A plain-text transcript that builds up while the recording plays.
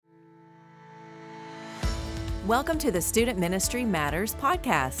Welcome to the Student Ministry Matters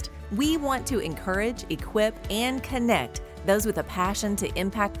podcast. We want to encourage, equip, and connect those with a passion to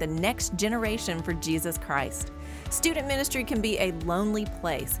impact the next generation for Jesus Christ. Student ministry can be a lonely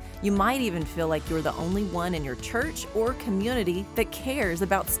place. You might even feel like you're the only one in your church or community that cares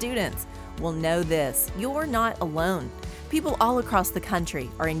about students. Well, know this, you're not alone. People all across the country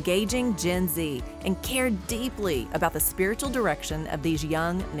are engaging Gen Z and care deeply about the spiritual direction of these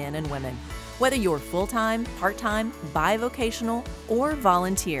young men and women. Whether you're full-time, part-time, bivocational, or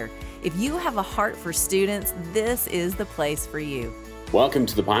volunteer, if you have a heart for students, this is the place for you. Welcome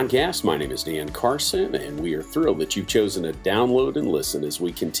to the podcast. My name is Dan Carson, and we are thrilled that you've chosen to download and listen as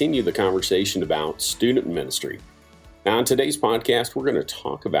we continue the conversation about student ministry. Now, on today's podcast, we're going to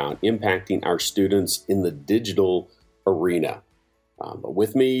talk about impacting our students in the digital arena.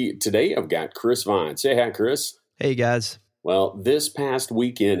 With me today, I've got Chris Vine. Say hi, Chris. Hey, guys. Well, this past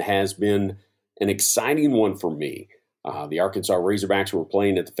weekend has been an exciting one for me. The Arkansas Razorbacks were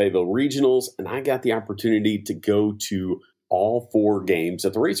playing at the Fayetteville Regionals, and I got the opportunity to go to all four games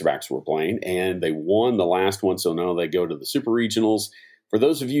that the Razorbacks were playing, and they won the last one, so now they go to the Super Regionals. For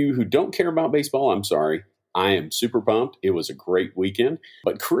those of you who don't care about baseball, I'm sorry. I am super pumped. It was a great weekend.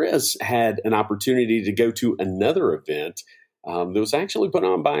 But Chris had an opportunity to go to another event that was actually put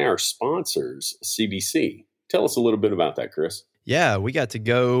on by our sponsors, CBC. Tell us a little bit about that, Chris. Yeah, we got to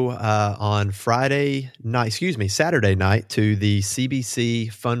go on Saturday night to the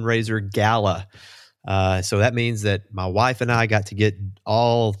CBC Fundraiser Gala. So that means that my wife and I got to get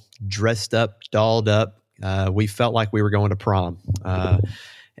all dressed up, dolled up. We felt like we were going to prom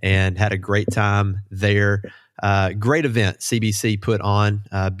and had a great time there. Great event CBC put on.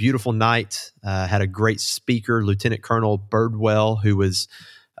 Beautiful night. Had a great speaker, Lieutenant Colonel Birdwell, who was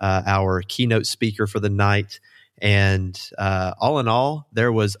our keynote speaker for the night. And all in all,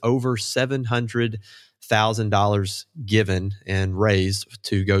 there was over $700,000 given and raised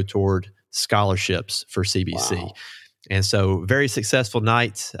to go toward scholarships for CBC. Wow. And so very successful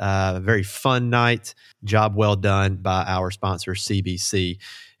night, very fun night, job well done by our sponsor, CBC.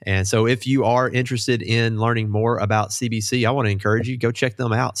 And so if you are interested in learning more about CBC, I want to encourage you, go check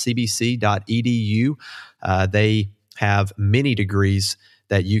them out, cbc.edu. They have many degrees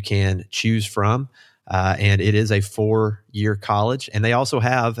that you can choose from. And it is a 4-year college. And they also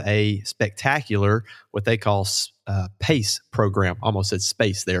have a spectacular, what they call PACE program. Almost said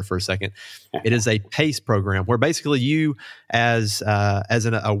space there for a second. It is a PACE program where basically you, as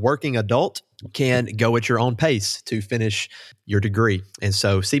a working adult, can go at your own pace to finish your degree. And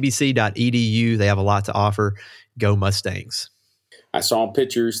so cbc.edu, they have a lot to offer. Go Mustangs. I saw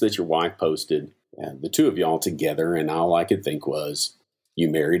pictures that your wife posted, the two of y'all together, and all I could think was, you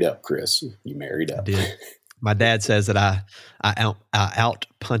married up, Chris. You married up. I did. My dad says that I out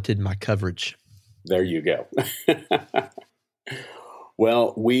punted my coverage. There you go.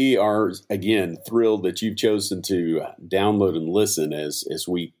 Well, we are, again, thrilled that you've chosen to download and listen as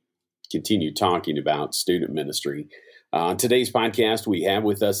we continue talking about student ministry. On today's podcast, we have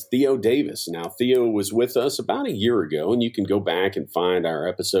with us Theo Davis. Now, Theo was with us about a year ago, and you can go back and find our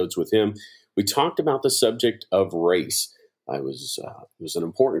episodes with him. We talked about the subject of race. It was an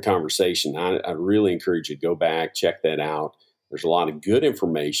important conversation. I really encourage you to go back, check that out. There's a lot of good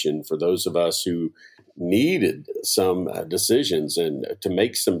information for those of us who needed some decisions and to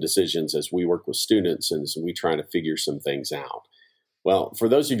make some decisions as we work with students and as we try to figure some things out. Well, for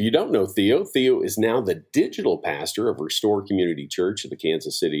those of you who don't know Theo is now the digital pastor of Restore Community Church in the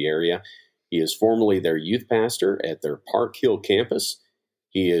Kansas City area. He is formerly their youth pastor at their Park Hill campus.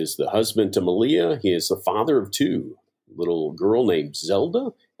 He is the husband to Malia. He is the father of two. Little girl named Zelda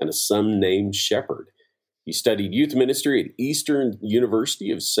and a son named Shepherd. He studied youth ministry at Eastern University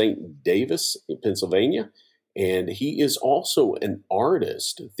of St. Davis in Pennsylvania, and he is also an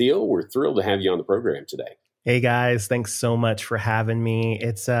artist. Theo, we're thrilled to have you on the program today. Hey guys, thanks so much for having me.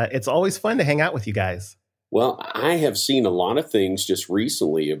 It's always fun to hang out with you guys. Well, I have seen a lot of things just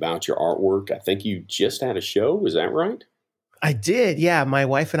recently about your artwork. I think you just had a show, is that right? I did. Yeah. My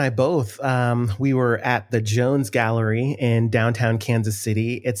wife and I both, we were at the Jones Gallery in downtown Kansas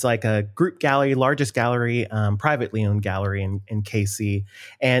City. It's like a group gallery, largest gallery, privately owned gallery in KC.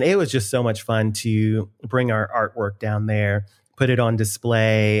 And it was just so much fun to bring our artwork down there, put it on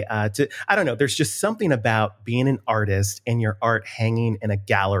display. I don't know, there's just something about being an artist and your art hanging in a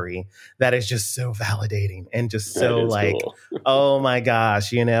gallery that is just so validating and just so like, cool. Oh my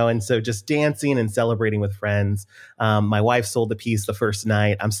gosh, and so just dancing and celebrating with friends. My wife sold the piece the first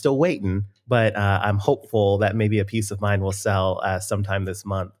night. I'm still waiting, but I'm hopeful that maybe a piece of mine will sell sometime this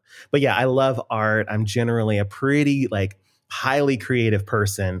month. But yeah, I love art. I'm generally a pretty highly creative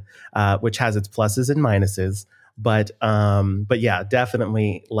person, which has its pluses and minuses. But yeah,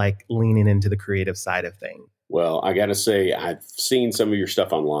 definitely like leaning into the creative side of things. Well, I got to say, I've seen some of your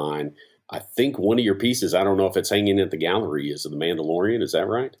stuff online. I think one of your pieces, I don't know if it's hanging at the gallery, is of The Mandalorian. Is that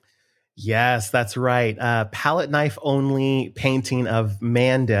right? Yes, that's right. Palette knife only painting of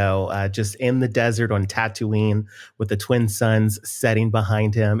Mando, just in the desert on Tatooine with the twin suns setting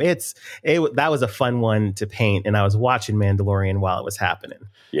behind him. That was a fun one to paint, and I was watching Mandalorian while it was happening.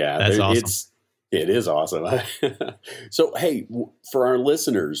 Yeah, that's awesome. It is awesome. So, hey, for our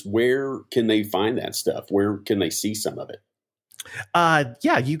listeners, where can they find that stuff? Where can they see some of it?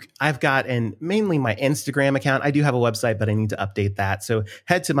 I've got mainly my Instagram account. I do have a website, but I need to update that. So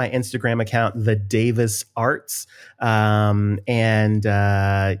head to my Instagram account, The Davis Arts. That's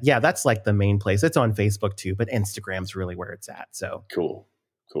like the main place. It's on Facebook too, but Instagram's really where it's at. So cool.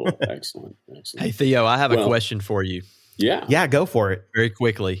 Excellent. Hey, Theo, I have a question for you. Yeah, go for it. Very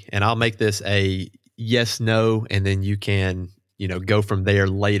quickly. And I'll make this a yes, no, and then you can, go from there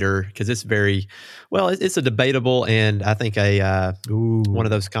later, because it's it's a debatable, and I think one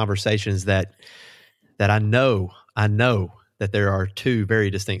of those conversations that I know that there are two very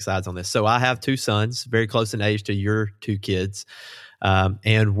distinct sides on this. So I have two sons, very close in age to your two kids.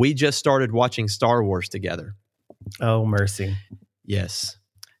 And we just started watching Star Wars together. Oh, mercy. Yes.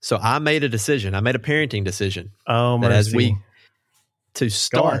 So I made a decision. I made a parenting decision. Oh, mercy. To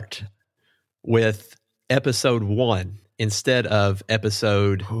start with episode 1 instead of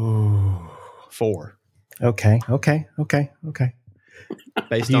episode 4. Okay.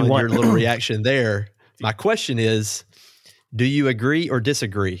 Based on your little reaction there, my question is, do you agree or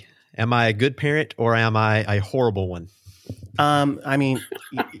disagree? Am I a good parent or am I a horrible one? I mean,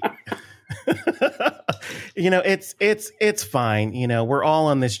 it's fine. We're all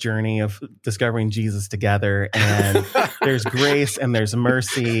on this journey of discovering Jesus together, and there's grace and there's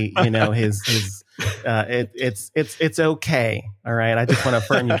mercy. It's okay. All right. I just want to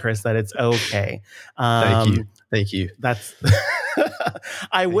affirm you, Chris, that it's okay. Thank you. That's,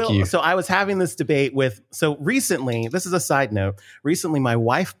 I will. So I was having this debate recently, this is a side note. Recently, my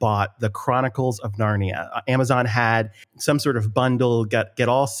wife bought the Chronicles of Narnia. Amazon had some sort of bundle, get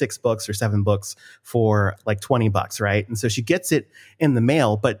all 6 books or 7 books for like $20, right? And so she gets it in the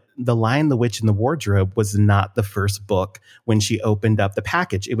mail, but The Lion, the Witch, and the Wardrobe was not the first book when she opened up the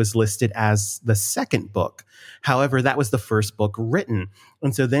package. It was listed as the second book. However, that was the first book written.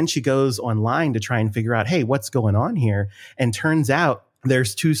 And so then she goes online to try and figure out, hey, what's going on here? And turns out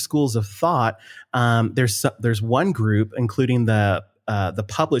there's 2 schools of thought. There's one group, including the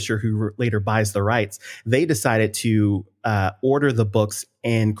publisher who later buys the rights. They decided to order the books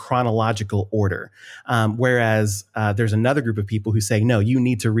in chronological order. Whereas there's another group of people who say, no, you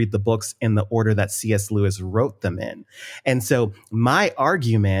need to read the books in the order that C.S. Lewis wrote them in. And so my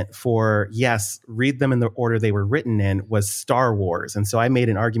argument for, yes, read them in the order they were written in was Star Wars. And so I made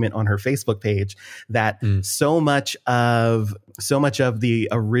an argument on her Facebook page that so much of the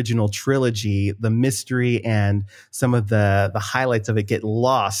original trilogy, the mystery and some of the highlights of it get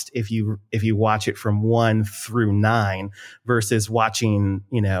lost if you watch it from 1 through 9 versus watching,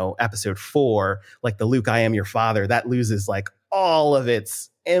 episode 4, like the Luke, I am your father, that loses like all of its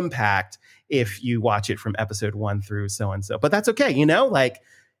impact if you watch it from episode 1 through so and so. But that's okay, like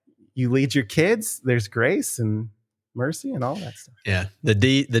you lead your kids, there's grace and mercy and all that stuff. Yeah, the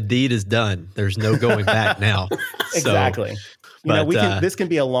deed is done. There's no going back now. Exactly. This can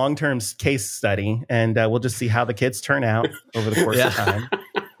be a long-term case study, and we'll just see how the kids turn out over the course of time.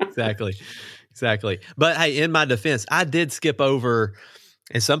 Exactly. But hey, in my defense, I did skip over,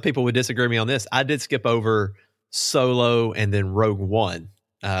 and some people would disagree with me on this, I did skip over Solo and then Rogue One.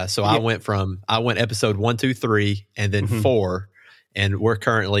 So I went episode 1, 2, 3, and then 4, and we're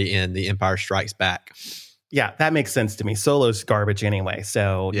currently in The Empire Strikes Back. Yeah, that makes sense to me. Solo's garbage anyway,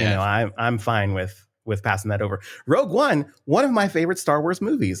 so I'm fine with passing that over. Rogue One of my favorite Star Wars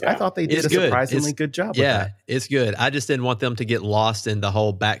movies. Yeah. I thought they did a surprisingly good job with that. Yeah, it's good. I just didn't want them to get lost in the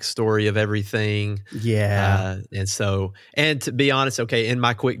whole backstory of everything. Yeah. And to be honest, okay, in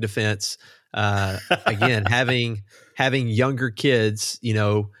my quick defense, again, having younger kids,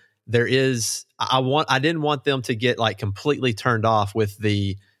 I didn't want them to get like completely turned off with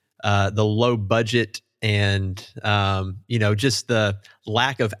the low budget and just the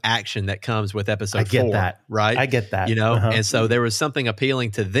lack of action that comes with episode 4. I get that. Right? I get that. And so there was something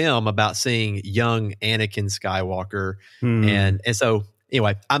appealing to them about seeing young Anakin Skywalker. And so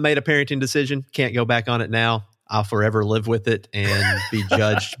anyway, I made a parenting decision. Can't go back on it now. I'll forever live with it and be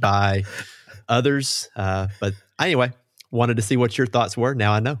judged by others. But anyway, wanted to see what your thoughts were.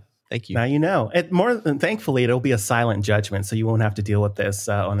 Now I know. Thank you. Now you know. More than thankfully, it'll be a silent judgment, so you won't have to deal with this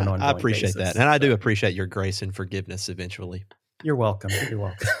on an ongoing basis. I appreciate that. And I do appreciate your grace and forgiveness eventually. You're welcome. You're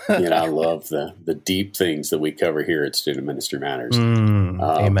welcome. I love the deep things that we cover here at Student Ministry Matters.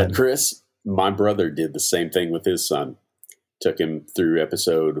 Amen. But Chris, my brother did the same thing with his son. Took him through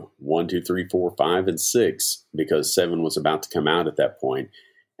episode 1, 2, 3, 4, 5, and 6 because 7 was about to come out at that point,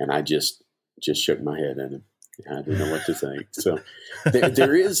 and I just shook my head at him. I didn't know what to think. So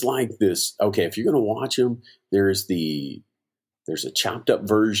there is like this. Okay, if you're going to watch them, there's a chopped up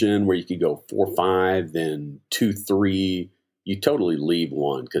version where you could go 4, 5, then 2, 3. You totally leave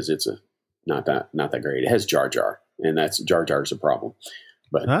 1 because it's not that great. It has Jar Jar, and that's Jar Jar's a problem.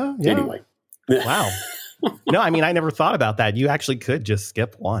 But anyway, wow. No, I mean, I never thought about that. You actually could just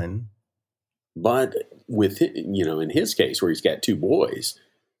skip 1. But with in his case, where he's got 2 boys,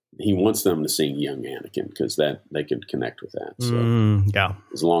 he wants them to sing Young Anakin because that they can connect with that. So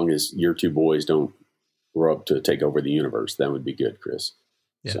as long as your 2 boys don't grow up to take over the universe, that would be good, Chris.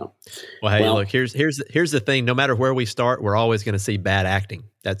 Yeah. So, well, hey, look, here's the thing. No matter where we start, we're always going to see bad acting.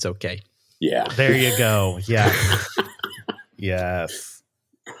 That's okay. Yeah. There you go. Yeah. Yes.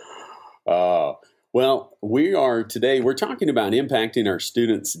 Well, we're talking about impacting our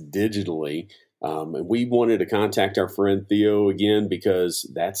students digitally. And we wanted to contact our friend Theo again because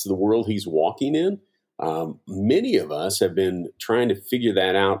that's the world he's walking in. Many of us have been trying to figure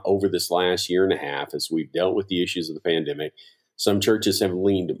that out over this last year and a half as we've dealt with the issues of the pandemic. Some churches have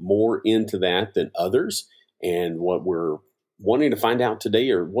leaned more into that than others. And what we're wanting to find out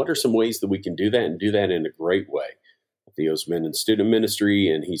today are what are some ways that we can do that and do that in a great way. Theo's been in student ministry,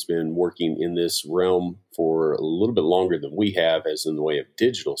 and he's been working in this realm for a little bit longer than we have, as in the way of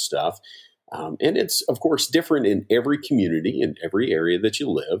digital stuff. And it's, of course, different in every community, in every area that you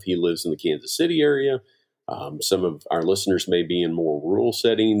live. He lives in the Kansas City area. Some of our listeners may be in more rural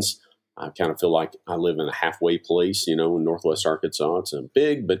settings. I kind of feel like I live in a halfway place, in Northwest Arkansas. It's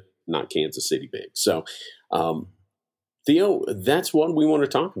big, but not Kansas City big. So, Theo, that's what we want to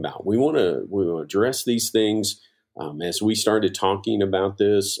talk about. We want to address these things. As we started talking about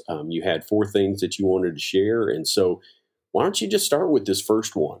this, you had 4 things that you wanted to share. And so why don't you just start with this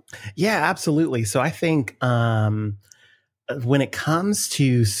first one? Yeah, absolutely. So I think when it comes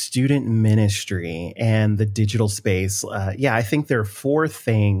to student ministry and the digital space, I think there are 4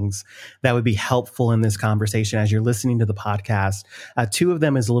 things that would be helpful in this conversation as you're listening to the podcast. 2 of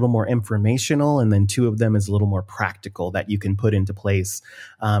them is a little more informational, and then 2 of them is a little more practical that you can put into place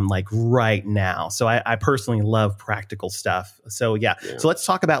like right now. So I personally love practical stuff. So so let's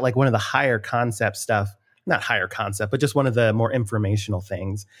talk about like one of the higher concept stuff. Not higher concept, but just one of the more informational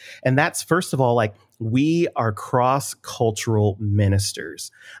things. And that's, first of all, like we are cross-cultural ministers.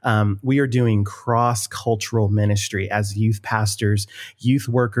 We are doing cross-cultural ministry as youth pastors, youth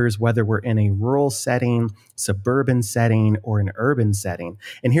workers, whether we're in a rural setting, suburban setting, or an urban setting.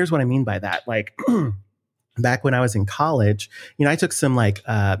 And here's what I mean by that. Like, back when I was in college, I took some like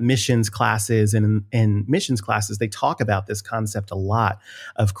missions classes, and in missions classes, they talk about this concept a lot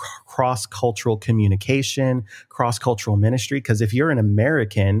of cross-cultural communication, cross-cultural ministry. Because if you're an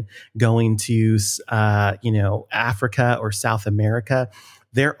American going to, Africa or South America,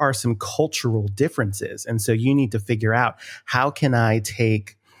 there are some cultural differences. And so you need to figure out, how can I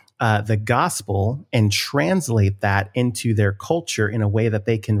take the gospel and translate that into their culture in a way that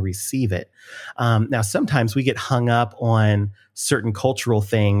they can receive it. Now, sometimes we get hung up on certain cultural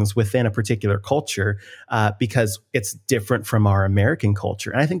things within a particular culture because it's different from our American culture.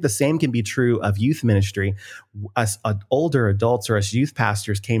 And I think the same can be true of youth ministry. Us older adults or us youth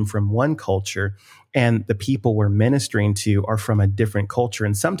pastors came from one culture, and the people we're ministering to are from a different culture.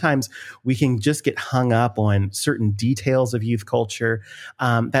 And sometimes we can just get hung up on certain details of youth culture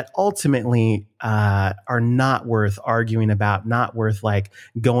that ultimately are not worth arguing about, not worth like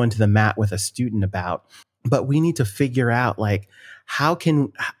going to the mat with a student about. But we need to figure out, like, how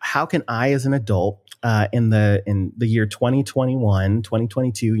can I as an adult in the year 2021,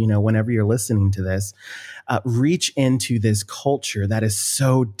 2022, whenever you're listening to this, reach into this culture that is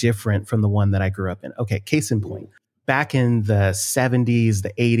so different from the one that I grew up in. Okay, case in point. Back in the 70s,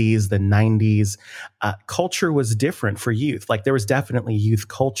 the 80s, the 90s, culture was different for youth. Like, there was definitely youth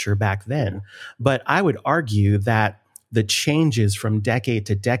culture back then. But I would argue that the changes from decade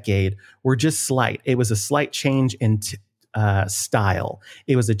to decade were just slight. It was a slight change in style.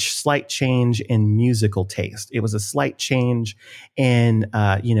 It was a slight change in musical taste. It was a slight change in,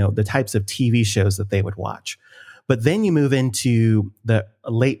 the types of TV shows that they would watch. But then you move into the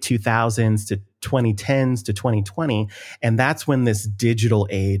late 2000s to 2010s to 2020. And that's when this digital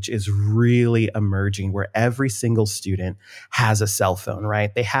age is really emerging, where every single student has a cell phone,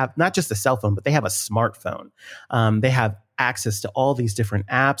 right? They have not just a cell phone, but they have a smartphone. They have access to all these different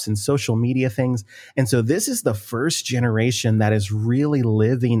apps and social media things. And so this is the first generation that is really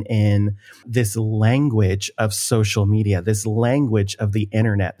living in this language of social media, this language of the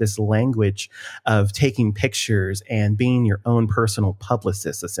internet, this language of taking pictures and being your own personal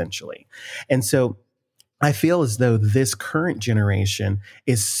publicist, essentially. And so I feel as though this current generation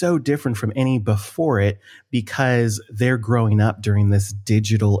is so different from any before it because they're growing up during this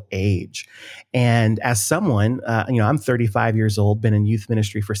digital age. And as someone, I'm 35 years old, been in youth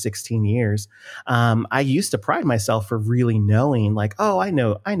ministry for 16 years. I used to pride myself for really knowing, like, oh, I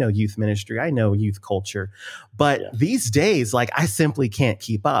know youth ministry, I know youth culture. But these days, like, I simply can't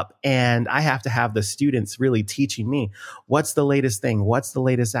keep up. And I have to have the students really teaching me, what's the latest thing? What's the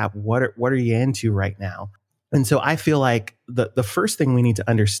latest app? What are you into right now? And so I feel like the first thing we need to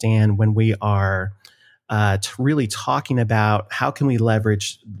understand when we are really talking about how can we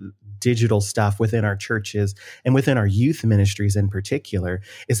leverage digital stuff within our churches and within our youth ministries in particular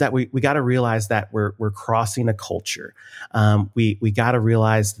is that we got to realize that we're crossing a culture. We got to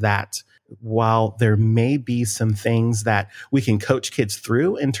realize that while there may be some things that we can coach kids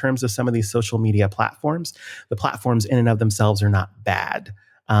through in terms of some of these social media platforms, the platforms in and of themselves are not bad.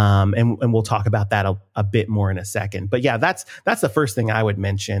 And we'll talk about that a bit more in a second. But yeah, that's the first thing I would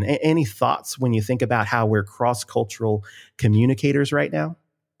mention. Any thoughts when you think about how we're cross-cultural communicators right now?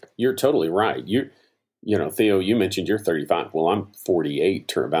 You're totally right. You Theo, you mentioned you're 35. Well, I'm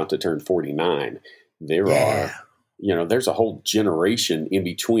 48, about to turn 49. There's a whole generation in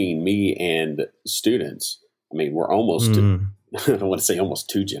between me and students. I mean, we're almost, I don't want to say almost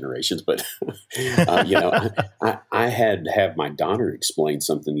two generations, but, I had to have my daughter explain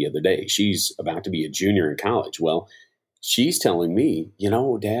something the other day. She's about to be a junior in college. Well, she's telling me,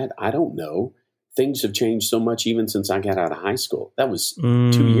 Dad, I don't know. Things have changed so much even since I got out of high school. That was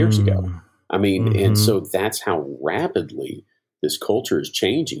 2 years ago. I mean, and so that's how rapidly this culture is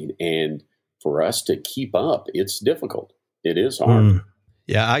changing. And for us to keep up, it's difficult. It is hard.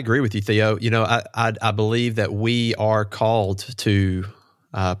 Yeah, I agree with you, Theo. I believe that we are called to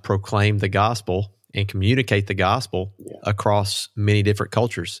proclaim the gospel and communicate the gospel across many different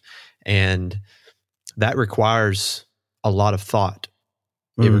cultures. And that requires a lot of thought.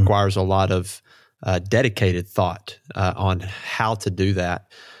 It requires a lot of dedicated thought on how to do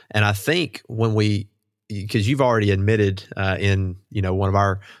that. And I think because you've already admitted in one of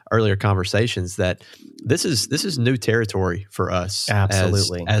our earlier conversations that this is new territory for us.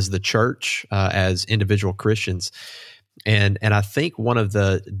 Absolutely. as the church, as individual Christians. And I think one of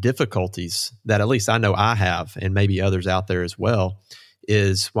the difficulties that at least I know I have, and maybe others out there as well,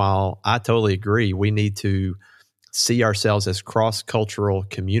 is while I totally agree, we need to see ourselves as cross-cultural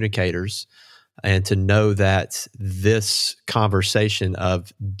communicators and to know that this conversation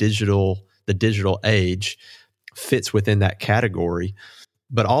of the digital age fits within that category,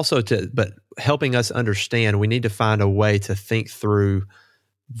 but also but helping us understand we need to find a way to think through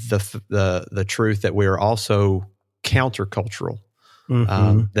the truth that we are also countercultural,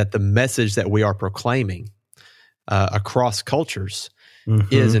 that the message that we are proclaiming across cultures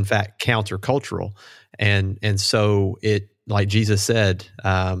is in fact countercultural. And so it, like Jesus said,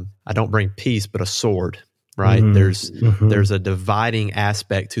 I don't bring peace, but a sword, right? There's a dividing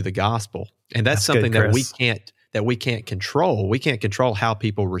aspect to the gospel. And that's something good, that we can't control. We can't control how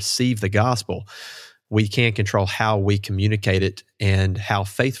people receive the gospel. We can't control how we communicate it and how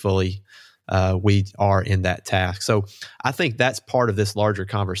faithfully we are in that task. So I think that's part of this larger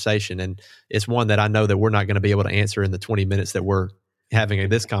conversation. And it's one that I know that we're not going to be able to answer in the 20 minutes that we're having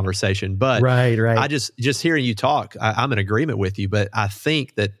this conversation. But right. I just hearing you talk, I'm in agreement with you. But I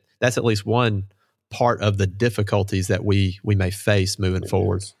think that that's at least one part of the difficulties that we may face moving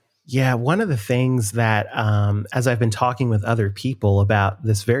forward. Yeah, one of the things that, as I've been talking with other people about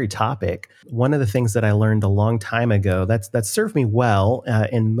this very topic, one of the things that I learned a long time ago that served me well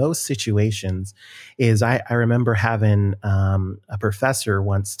in most situations is I remember having a professor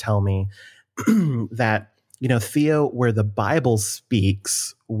once tell me that, Theo, where the Bible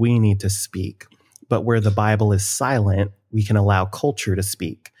speaks, we need to speak. But where the Bible is silent, we can allow culture to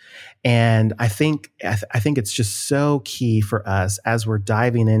speak. And I think it's just so key for us as we're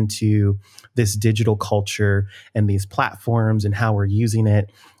diving into this digital culture and these platforms and how we're using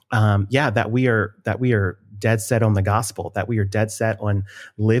it. That we are dead set on the gospel, that we are dead set on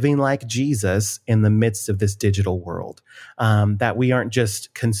living like Jesus in the midst of this digital world, that we aren't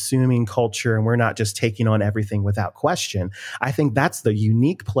just consuming culture and we're not just taking on everything without question. I think that's the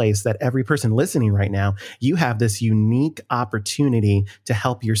unique place that every person listening right now, you have this unique opportunity to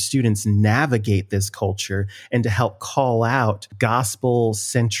help your students navigate this culture and to help call out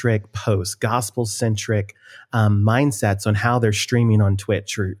gospel-centric posts, gospel-centric mindsets on how they're streaming on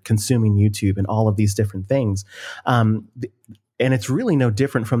Twitch or consuming YouTube and all of these different things. And it's really no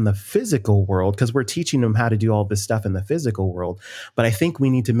different from the physical world, because we're teaching them how to do all this stuff in the physical world. But I think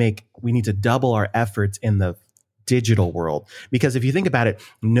we need to double our efforts in the digital world, because if you think about it,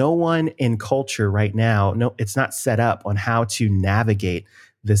 no one in culture right now, it's not set up on how to navigate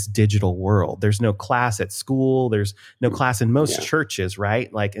this digital world. There's no class at school. There's no class in most churches,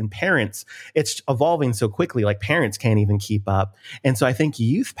 right? Like, and parents, it's evolving so quickly, like parents can't even keep up. And so I think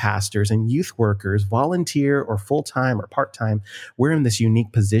youth pastors and youth workers, volunteer or full-time or part-time, we're in this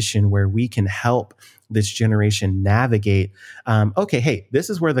unique position where we can help this generation navigate, okay, hey, this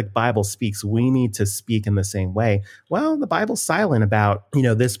is where the Bible speaks. We need to speak in the same way. Well, the Bible's silent about,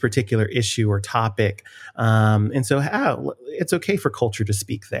 this particular issue or topic. And so it's okay for culture to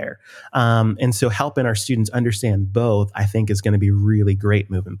speak there. And so helping our students understand both, I think, is going to be really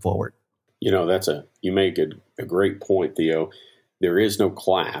great moving forward. You make a great point, Theo. There is no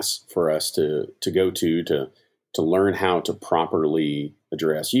class for us to go to learn how to properly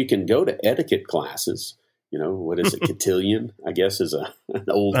address. You can go to etiquette classes. What is it? Cotillion, I guess, is an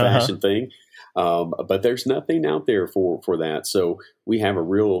old-fashioned thing. But there's nothing out there for that. So we have a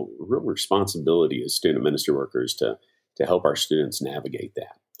real responsibility as student ministry workers to help our students navigate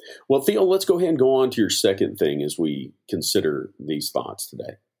that. Well, Theo, let's go ahead and go on to your second thing as we consider these thoughts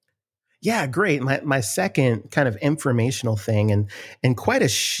today. Yeah, great. My second kind of informational thing, and quite a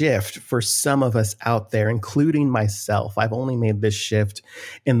shift for some of us out there, including myself. I've only made this shift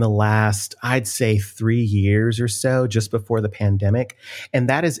in the last, I'd say, 3 years or so, just before the pandemic. And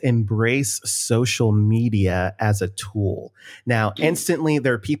that is embrace social media as a tool. Now, instantly,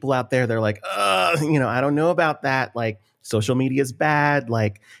 there are people out there, they're like, I don't know about that. Like, social media is bad.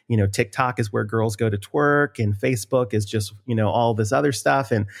 Like, TikTok is where girls go to twerk, and Facebook is just, all this other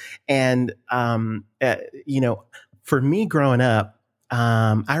stuff. And for me growing up,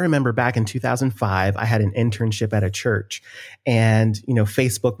 I remember back in 2005, I had an internship at a church, and,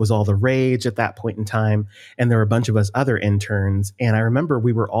 Facebook was all the rage at that point in time. And there were a bunch of us other interns. And I remember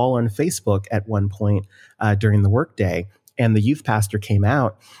we were all on Facebook at one point during the workday. And the youth pastor came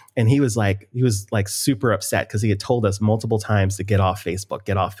out, and he was like super upset because he had told us multiple times to get off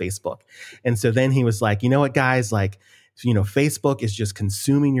Facebook. And so then he was like, you know what, guys, like, Facebook is just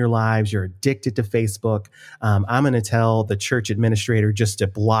consuming your lives. You're addicted to Facebook. I'm going to tell the church administrator just to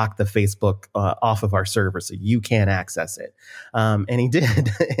block the Facebook off of our server so you can't access it. And he did.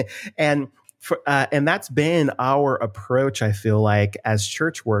 And that's been our approach, I feel like, as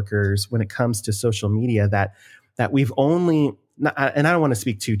church workers when it comes to social media, that we've only, and I don't want to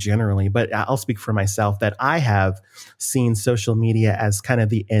speak too generally, but I'll speak for myself, that I have seen social media as kind of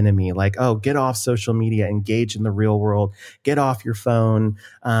the enemy. Like, oh, get off social media, engage in the real world, get off your phone,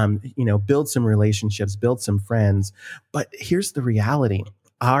 build some relationships, build some friends. But here's the reality.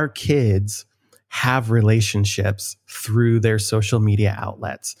 Our kids have relationships through their social media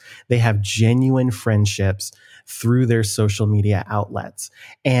outlets. They have genuine friendships through their social media outlets.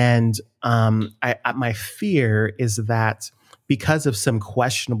 And my fear is that because of some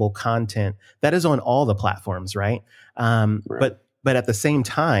questionable content that is on all the platforms, right? Right. But at the same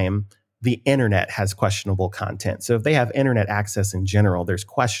time, the internet has questionable content. So if they have internet access in general, there's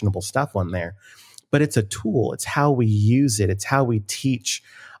questionable stuff on there. But it's a tool. It's how we use it. It's how we teach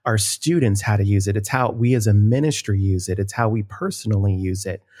our students how to use it. It's how we as a ministry use it. It's how we personally use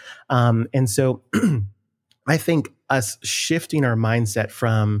it. And so I think us shifting our mindset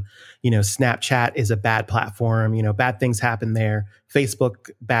from, Snapchat is a bad platform, bad things happen there.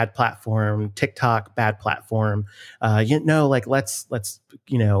 Facebook, bad platform. TikTok, bad platform. Let's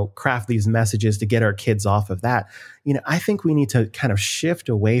craft these messages to get our kids off of that. I think we need to kind of shift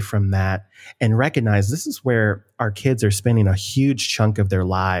away from that and recognize this is where our kids are spending a huge chunk of their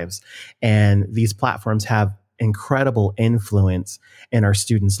lives. And these platforms have incredible influence in our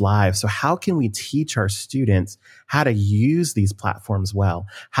students' lives. So how can we teach our students how to use these platforms well?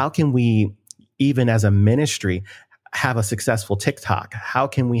 How can we, even as a ministry, have a successful TikTok? How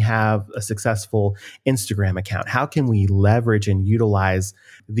can we have a successful Instagram account? How can we leverage and utilize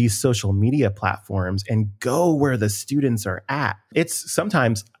these social media platforms and go where the students are at? It's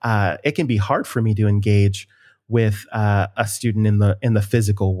sometimes, it can be hard for me to engage with a student in the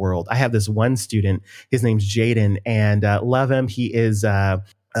physical world. I have this one student. His name's Jaden, and love him. He is of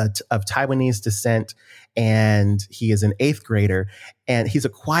Taiwanese descent, and he is an 8th grader, and he's a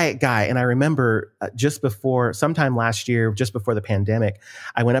quiet guy. And I remember sometime last year, just before the pandemic,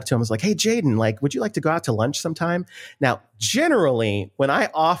 I went up to him, I was like, "Hey, Jaden, like, would you like to go out to lunch sometime?" Now, generally, when I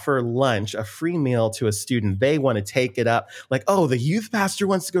offer lunch, a free meal to a student, they want to take it up. Like, "Oh, the youth pastor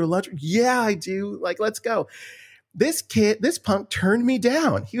wants to go to lunch." Yeah, I do. Like, let's go. This punk turned me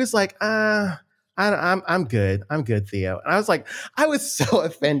down. He was like, I'm good. I'm good, Theo. And I was like, I was so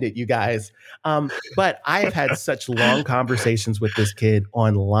offended, you guys. But I have had such long conversations with this kid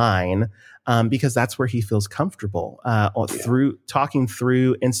online because that's where he feels comfortable through talking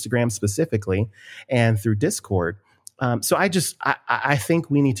through Instagram specifically and through Discord. So I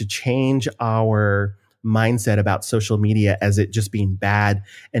think we need to change our mindset about social media as it just being bad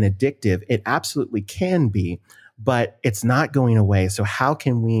and addictive. It absolutely can be, but it's not going away. So how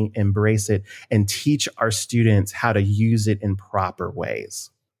can we embrace it and teach our students how to use it in proper ways?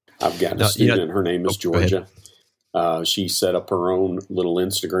 I've got a student. Her name is Georgia. She set up her own little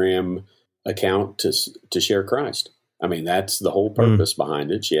Instagram account to share Christ. I mean, that's the whole purpose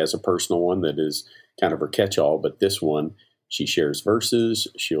behind it. She has a personal one that is kind of her catch-all, but this one, she shares verses.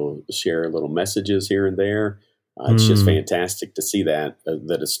 She'll share little messages here and there. It's just fantastic to see that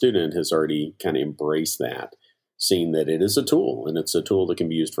a student has already kind of embraced that, seeing that it is a tool, and it's a tool that can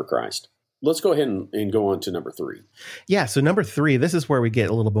be used for Christ. Let's go ahead and go on to number 3. Yeah. So number 3, this is where we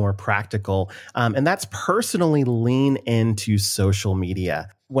get a little more practical. And that's personally lean into social media.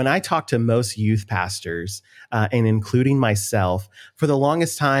 When I talk to most youth pastors, and including myself, for the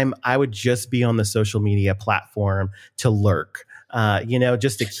longest time, I would just be on the social media platform to lurk.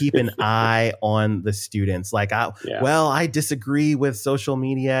 Just to keep an eye on the students. Like, I disagree with social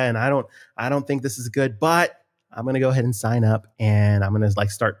media, and I don't think this is good, but I'm going to go ahead and sign up, and I'm going to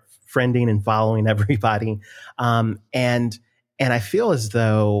start friending and following everybody. And I feel as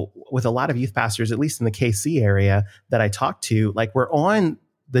though with a lot of youth pastors, at least in the KC area that I talk to, like, we're on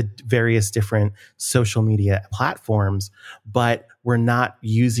the various different social media platforms, but we're not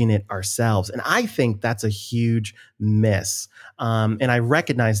using it ourselves. And I think that's a huge miss. And I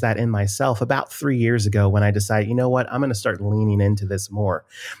recognize that in myself about 3 years ago when I decided, you know what, I'm going to start leaning into this more.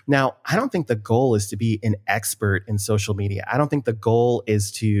 Now, I don't think the goal is to be an expert in social media. I don't think the goal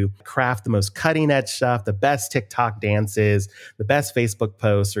is to craft the most cutting edge stuff, the best TikTok dances, the best Facebook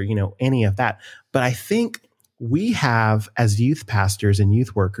posts, or, any of that. But I think we have, as youth pastors and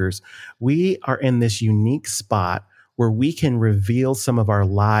youth workers, we are in this unique spot where we can reveal some of our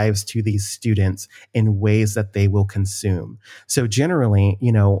lives to these students in ways that they will consume. So generally,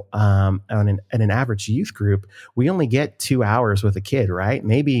 on an average youth group, we only get 2 hours with a kid, right?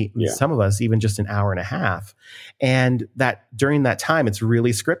 Maybe some of us even just an hour and a half. And that during that time, it's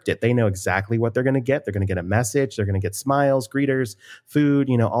really scripted. They know exactly what they're going to get. They're going to get a message. They're going to get smiles, greeters, food,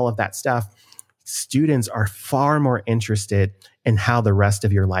 all of that stuff. Students are far more interested in how the rest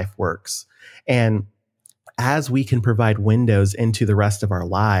of your life works. And as we can provide windows into the rest of our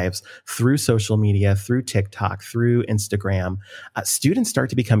lives through social media, through TikTok, through Instagram, students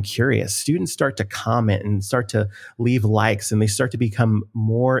start to become curious. Students start to comment and start to leave likes, and they start to become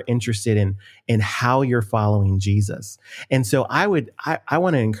more interested in how you're following Jesus. And so I want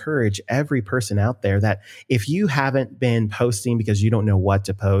to encourage every person out there that if you haven't been posting because you don't know what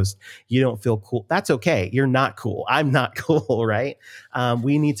to post, you don't feel cool, that's okay. You're not cool. I'm not cool, right?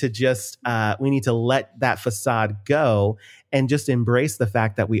 We need to let that facade go and just embrace the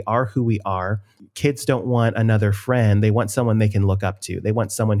fact that we are who we are. Kids don't want another friend. They want someone they can look up to. They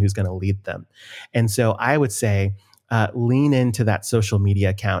want someone who's going to lead them. And so I would say, lean into that social media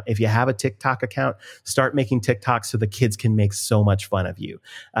account. If you have a TikTok account, start making TikToks so the kids can make so much fun of you.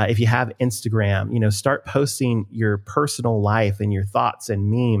 If you have Instagram, start posting your personal life and your thoughts and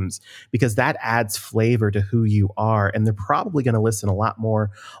memes, because that adds flavor to who you are. And they're probably going to listen a lot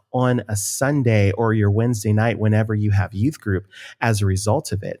more on a Sunday or your Wednesday night whenever you have youth group as a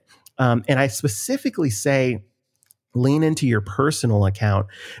result of it. And I specifically say, lean into your personal account,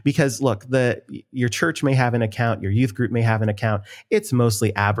 because look, your church may have an account, your youth group may have an account. It's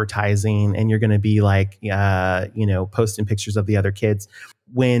mostly advertising, and you're going to be posting pictures of the other kids.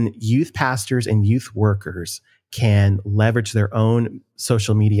 When youth pastors and youth workers can leverage their own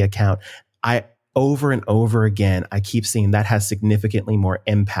social media account, over and over again, I keep seeing that has significantly more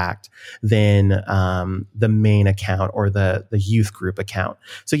impact than the main account or the youth group account.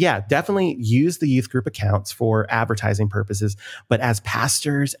 So yeah, definitely use the youth group accounts for advertising purposes. But as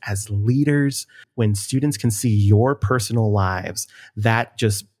pastors, as leaders, when students can see your personal lives, that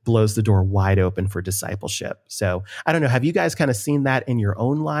just blows the door wide open for discipleship. So I don't know. Have you guys kind of seen that in your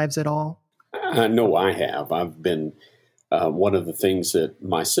own lives at all? No, I have. I've been, one of the things that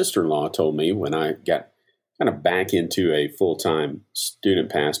my sister-in-law told me when I got kind of back into a full-time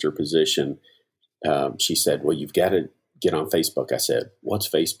student pastor position, she said, well, you've got to get on Facebook. I said, what's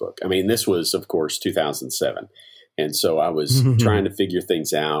Facebook? I mean, this was, of course, 2007. And so I was trying to figure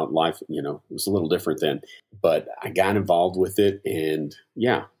things out. Life, it was a little different then, but I got involved with it. And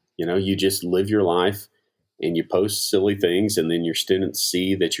yeah, you just live your life and you post silly things, and then your students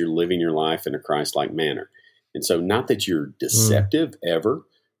see that you're living your life in a Christ-like manner. And so not that you're deceptive ever,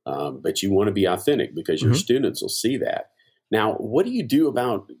 but you want to be authentic because your students will see that. Now, what do you do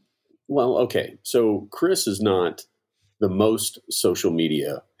about, well, okay, so Chris is not the most social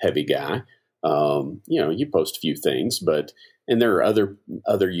media heavy guy. You post a few things, and there are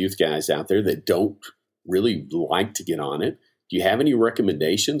other youth guys out there that don't really like to get on it. Do you have any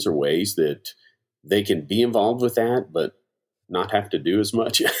recommendations or ways that they can be involved with that, but not have to do as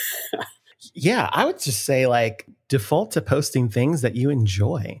much? Yeah, I would just say default to posting things that you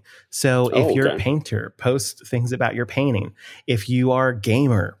enjoy. So if you're a painter, post things about your painting. If you are a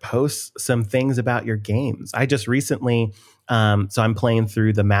gamer, post some things about your games. I just recently, so I'm playing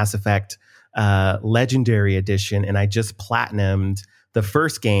through the Mass Effect Legendary Edition, and I just platinumed the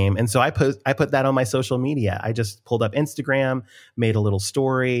first game. And so I put that on my social media. I just pulled up Instagram, made a little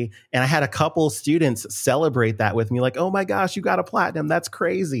story, and I had a couple students celebrate that with me, like, oh my gosh, you got a platinum. That's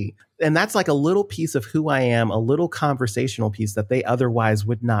crazy. And that's like a little piece of who I am, a little conversational piece that they otherwise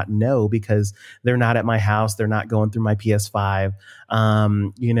would not know because they're not at my house. They're not going through my PS5.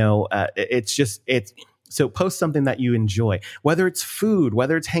 So post something that you enjoy, whether it's food,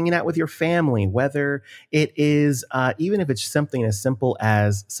 whether it's hanging out with your family, whether it is, even if it's something as simple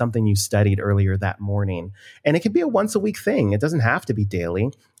as something you studied earlier that morning. And it can be a once a week thing. It doesn't have to be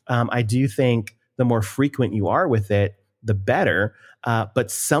daily. I do think the more frequent you are with it, the better. But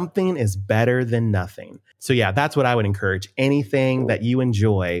something is better than nothing. So yeah, that's what I would encourage. Anything that you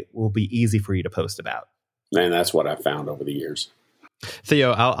enjoy will be easy for you to post about. And that's what I found over the years.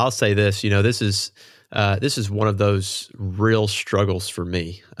 Theo, I'll say this, this is one of those real struggles for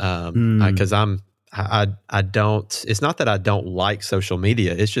me because I don't. It's not that I don't like social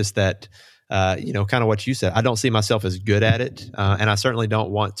media. It's just that kind of what you said. I don't see myself as good at it, and I certainly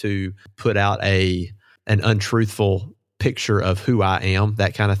don't want to put out an untruthful picture of who I am.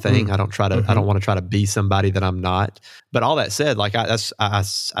 That kind of thing. I don't want to try to be somebody that I'm not. But all that said, I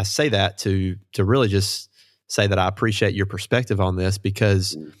say that to really just say that I appreciate your perspective on this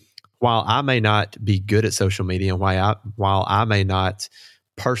because while I may not be good at social media and while I may not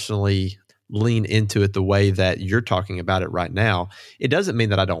personally lean into it the way that you're talking about it right now, it doesn't mean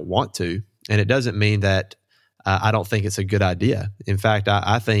that I don't want to, and it doesn't mean that I don't think it's a good idea. In fact,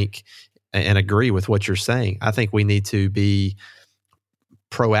 I think and agree with what you're saying. I think we need to be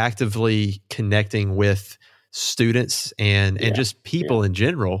proactively connecting with students and just people in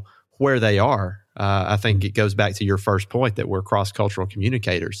general where they are. I think it goes back to your first point that we're cross-cultural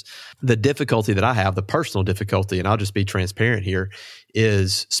communicators. The difficulty that I have, the personal difficulty, and I'll just be transparent here,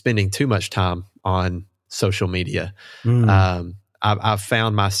 is spending too much time on social media. I've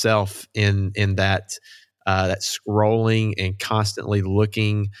found myself in that scrolling and constantly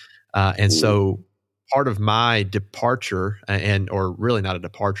looking, and so part of my departure, or really not a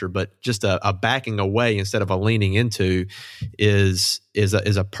departure, but just a backing away instead of a leaning into, is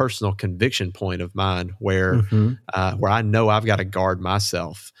a personal conviction point of mine where I know I've got to guard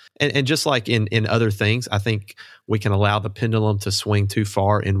myself. And just like in other things, I think we can allow the pendulum to swing too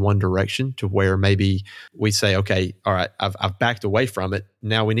far in one direction to where maybe we say, okay, all right, I've backed away from it.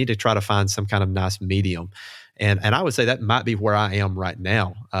 Now we need to try to find some kind of nice medium. And I would say that might be where I am right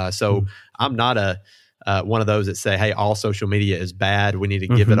now. So I'm not one of those that say, hey, all social media is bad. We need to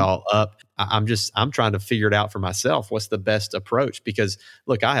give it all up. I'm trying to figure it out for myself. What's the best approach? Because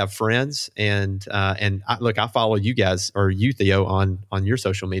look, I have friends and I follow you guys, or you, Theo, on your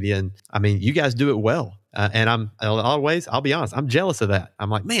social media. And I mean, you guys do it well. And I'm in a lot of ways, I'll be honest, I'm jealous of that.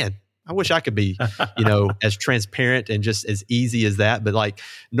 I'm like, man, I wish I could be, as transparent and just as easy as that. But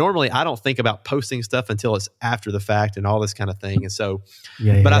normally I don't think about posting stuff until it's after the fact and all this kind of thing. And so,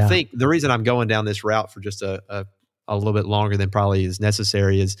 I think the reason I'm going down this route for just a little bit longer than probably is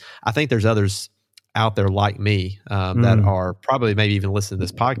necessary is I think there's others out there like me that are probably maybe even listening to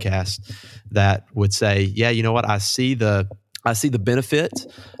this podcast that would say, yeah, you know what? I see the benefit.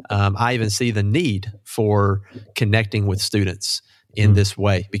 I even see the need for connecting with students in this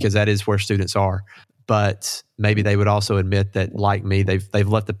way, because that is where students are. But maybe they would also admit that, like me, they've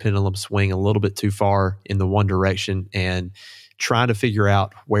let the pendulum swing a little bit too far in the one direction and trying to figure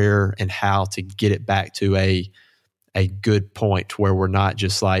out where and how to get it back to a good point where we're not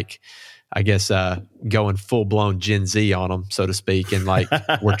just like, I guess, going full blown Gen Z on them, so to speak. And like,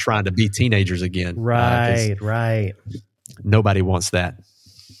 we're trying to be teenagers again. Right. Nobody wants that.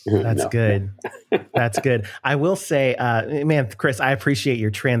 That's good. That's good. I will say, man, Chris, I appreciate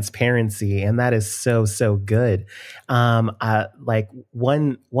your transparency, and that is so, so good. Like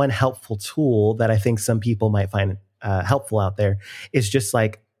one helpful tool that I think some people might find helpful out there is just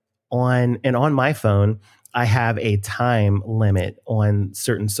like on my phone, I have a time limit on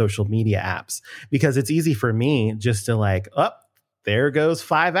certain social media apps because it's easy for me just to like, there goes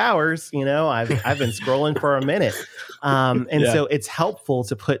 5 hours. You know, I've been scrolling for a minute. So it's helpful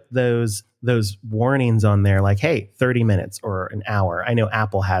to put those warnings on there like, hey, 30 minutes or an hour. I know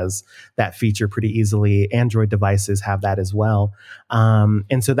Apple has that feature pretty easily. Android devices have that as well.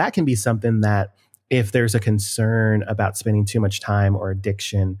 And so that can be something that if there's a concern about spending too much time or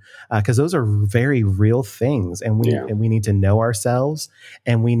addiction, because those are very real things, and we need to know ourselves,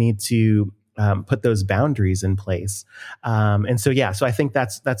 and we need to put those boundaries in place. So I think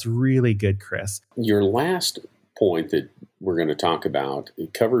that's really good, Chris. Your last point that we're going to talk about,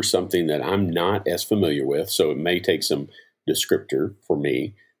 it covers something that I'm not as familiar with, so it may take some descriptor for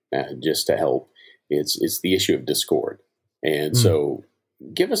me just to help. It's the issue of Discord. And so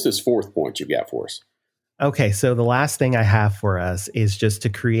give us this fourth point you've got for us. Okay, so the last thing I have for us is just to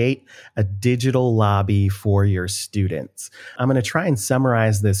create a digital lobby for your students. I'm going to try and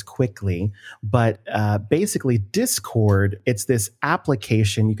summarize this quickly, but basically Discord, it's this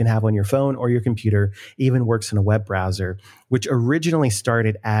application you can have on your phone or your computer, even works in a web browser, which originally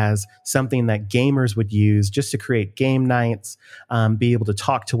started as something that gamers would use just to create game nights, be able to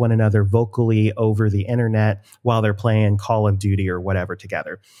talk to one another vocally over the internet while they're playing Call of Duty or whatever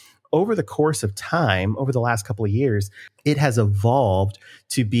together. Over the course of time, over the last couple of years, it has evolved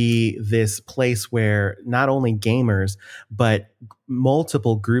to be this place where not only gamers, but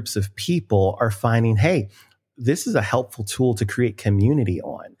multiple groups of people are finding, hey, this is a helpful tool to create community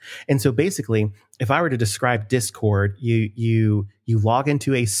on. And so basically, if I were to describe Discord, you log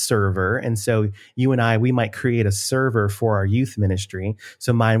into a server. And so you and I, we might create a server for our youth ministry.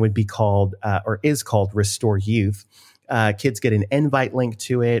 So mine would be called, or is called Restore Youth. Kids get an invite link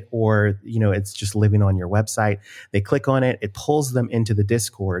to it, or, it's just living on your website. They click on it. It pulls them into the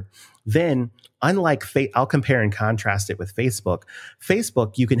Discord. Then, unlike I'll compare and contrast it with Facebook.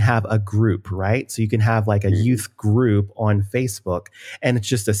 Facebook, you can have a group, right? So you can have like a youth group on Facebook, and it's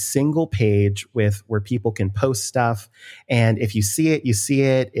just a single page where people can post stuff. And if you see it, you see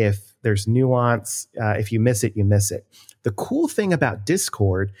it. If there's nuance, if you miss it, you miss it. The cool thing about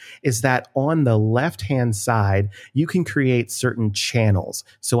Discord is that on the left-hand side, you can create certain channels.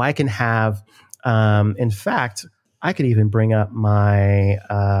 So I can have, in fact, I could even bring up my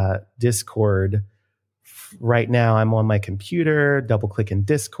Discord. Right now, I'm on my computer, double-click in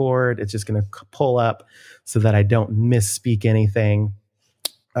Discord. It's just going to pull up so that I don't misspeak anything.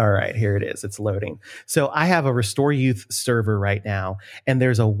 All right, here it is. It's loading. So I have a Restore Youth server right now, and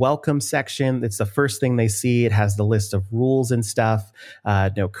there's a welcome section. It's the first thing they see. It has the list of rules and stuff,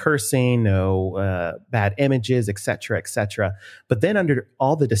 no cursing, no bad images, et cetera, et cetera. But then under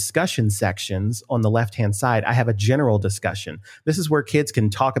all the discussion sections on the left-hand side, I have a general discussion. This is where kids can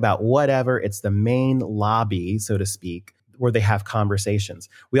talk about whatever. It's the main lobby, so to speak, where they have conversations.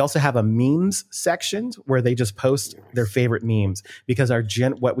 We also have a memes section where they just post their favorite memes, because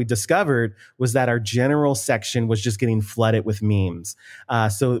what we discovered was that our general section was just getting flooded with memes.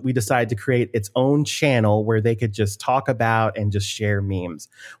 So we decided to create its own channel where they could just talk about and just share memes.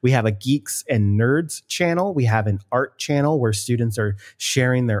 We have a Geeks and Nerds channel. We have an art channel where students are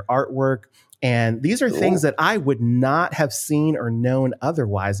sharing their artwork. And these are things that I would not have seen or known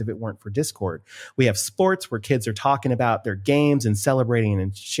otherwise if it weren't for Discord. We have sports where kids are talking about their games and celebrating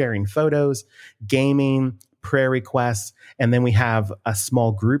and sharing photos, gaming, prayer requests. And then we have a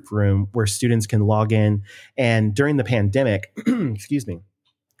small group room where students can log in. And during the pandemic, excuse me,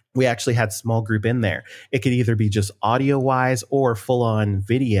 we actually had small group in there. It could either be just audio wise or full on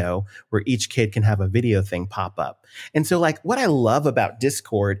video, where each kid can have a video thing pop up. And so like what I love about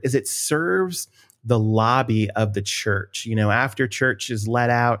Discord is it serves the lobby of the church. After church is let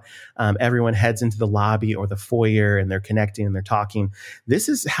out, everyone heads into the lobby or the foyer, and they're connecting and they're talking. This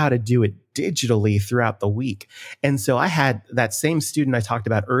is how to do it digitally throughout the week. And so I had that same student I talked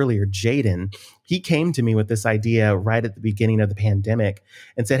about earlier, Jaden. He came to me with this idea right at the beginning of the pandemic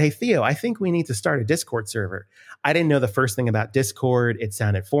and said, "Hey, Theo, I think we need to start a Discord server." I didn't know the first thing about Discord. It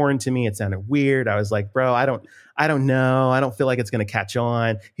sounded foreign to me. It sounded weird. I was like, "Bro, I don't know. I don't feel like it's going to catch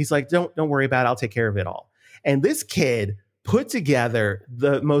on." He's like, don't worry about it. I'll take care of it all. And this kid put together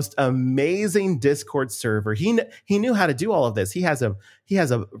the most amazing Discord server. He knew how to do all of this. He has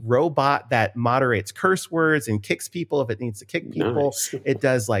a robot that moderates curse words and kicks people if it needs to kick people. Nice. It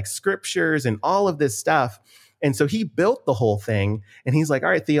does like scriptures and all of this stuff. And so he built the whole thing, and he's like, all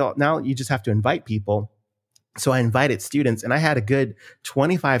right, Theo, now you just have to invite people. So I invited students, and I had a good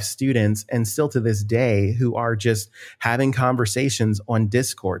 25 students, and still to this day, who are just having conversations on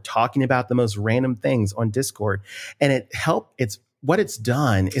Discord, talking about the most random things on Discord. And what it's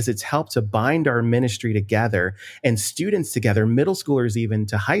done is it's helped to bind our ministry together and students together, middle schoolers even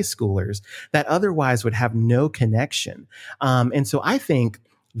to high schoolers, that otherwise would have no connection. And so I think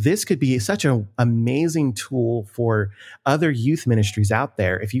this could be such an amazing tool for other youth ministries out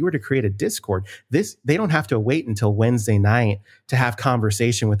there. If you were to create a Discord, they don't have to wait until Wednesday night to have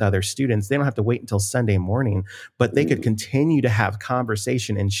conversation with other students. They don't have to wait until Sunday morning, but they could continue to have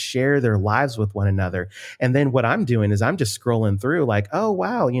conversation and share their lives with one another. And then what I'm doing is I'm just scrolling through like, oh,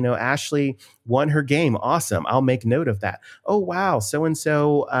 wow, Ashley won her game. Awesome. I'll make note of that. Oh, wow.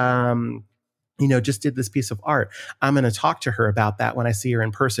 So-and-so, just did this piece of art. I'm going to talk to her about that when I see her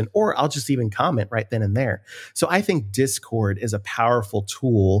in person, or I'll just even comment right then and there. So I think Discord is a powerful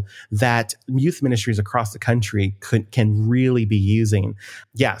tool that youth ministries across the country can really be using.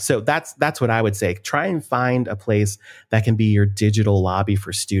 Yeah. So that's what I would say. Try and find a place that can be your digital lobby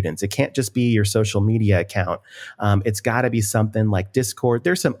for students. It can't just be your social media account. It's got to be something like Discord.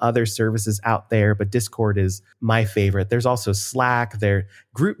 There's some other services out there, but Discord is my favorite. There's also Slack, there,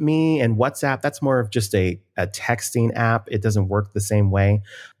 GroupMe and WhatsApp. That's more of just a texting app. It doesn't work the same way.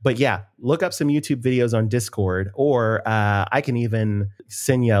 But yeah, look up some YouTube videos on Discord, or I can even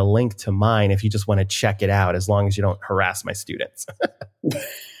send you a link to mine if you just want to check it out, as long as you don't harass my students.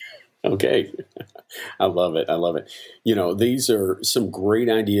 Okay. I love it. I love it. These are some great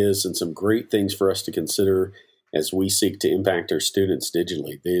ideas and some great things for us to consider as we seek to impact our students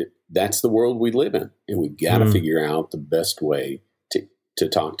digitally. That's the world we live in, and we've got to figure out the best way to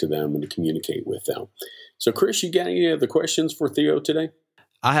talk to them and to communicate with them. So, Chris, you got any other questions for Theo today?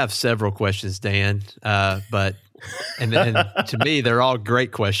 I have several questions, Dan, but to me, they're all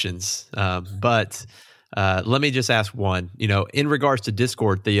great questions. But let me just ask one. In regards to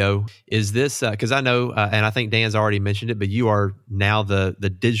Discord, Theo, is this because I know, and I think Dan's already mentioned it, but you are now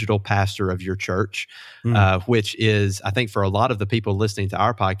the digital pastor of your church, which is, I think, for a lot of the people listening to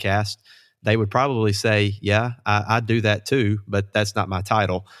our podcast, they would probably say, yeah, I do that too, but that's not my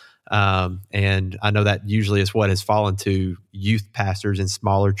title. And I know that usually is what has fallen to youth pastors in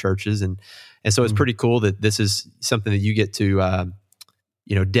smaller churches. And so it's pretty cool that this is something that you get to,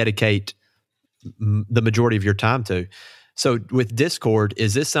 dedicate the majority of your time to. So with Discord,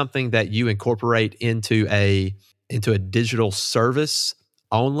 is this something that you incorporate into a digital service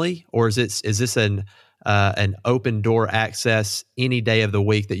only, or is this an open door access any day of the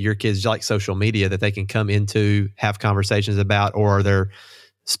week that your kids, like social media, that they can come into, have conversations about, or are there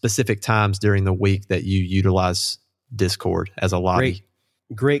specific times during the week that you utilize Discord as a lobby?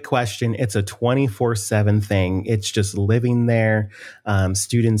 Great question. It's a 24/7 thing. It's just living there.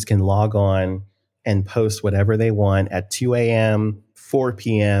 Students can log on and post whatever they want at 2 a.m., 4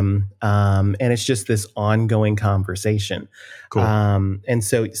 p.m. And it's just this ongoing conversation. Cool. And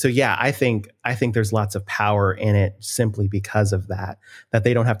so yeah, I think there's lots of power in it simply because of that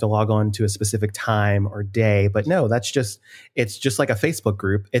they don't have to log on to a specific time or day. But no, it's just like a Facebook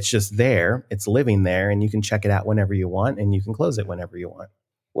group. It's just there, it's living there, and you can check it out whenever you want, and you can close it whenever you want.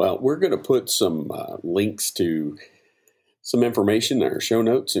 Well, we're going to put some links to some information in our show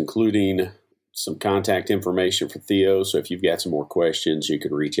notes, including some contact information for Theo. So if you've got some more questions, you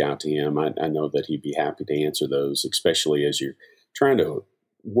could reach out to him. I know that he'd be happy to answer those, especially as you're trying to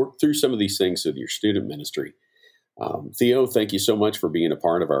work through some of these things with your student ministry. Theo, thank you so much for being a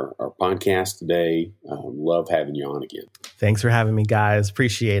part of our podcast today. Love having you on again. Thanks for having me, guys.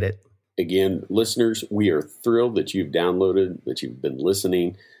 Appreciate it. Again, listeners, we are thrilled that you've downloaded, that you've been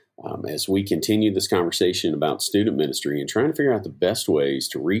listening as we continue this conversation about student ministry and trying to figure out the best ways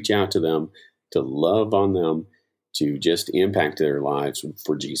to reach out to them, to love on them, to just impact their lives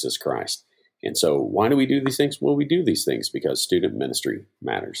for Jesus Christ. And so why do we do these things? Well, we do these things because student ministry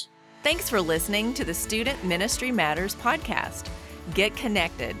matters. Thanks for listening to the Student Ministry Matters podcast. Get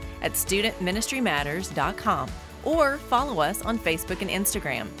connected at studentministrymatters.com or follow us on Facebook and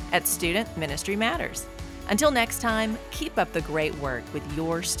Instagram at Student Ministry Matters. Until next time, keep up the great work with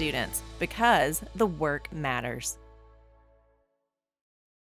your students because the work matters.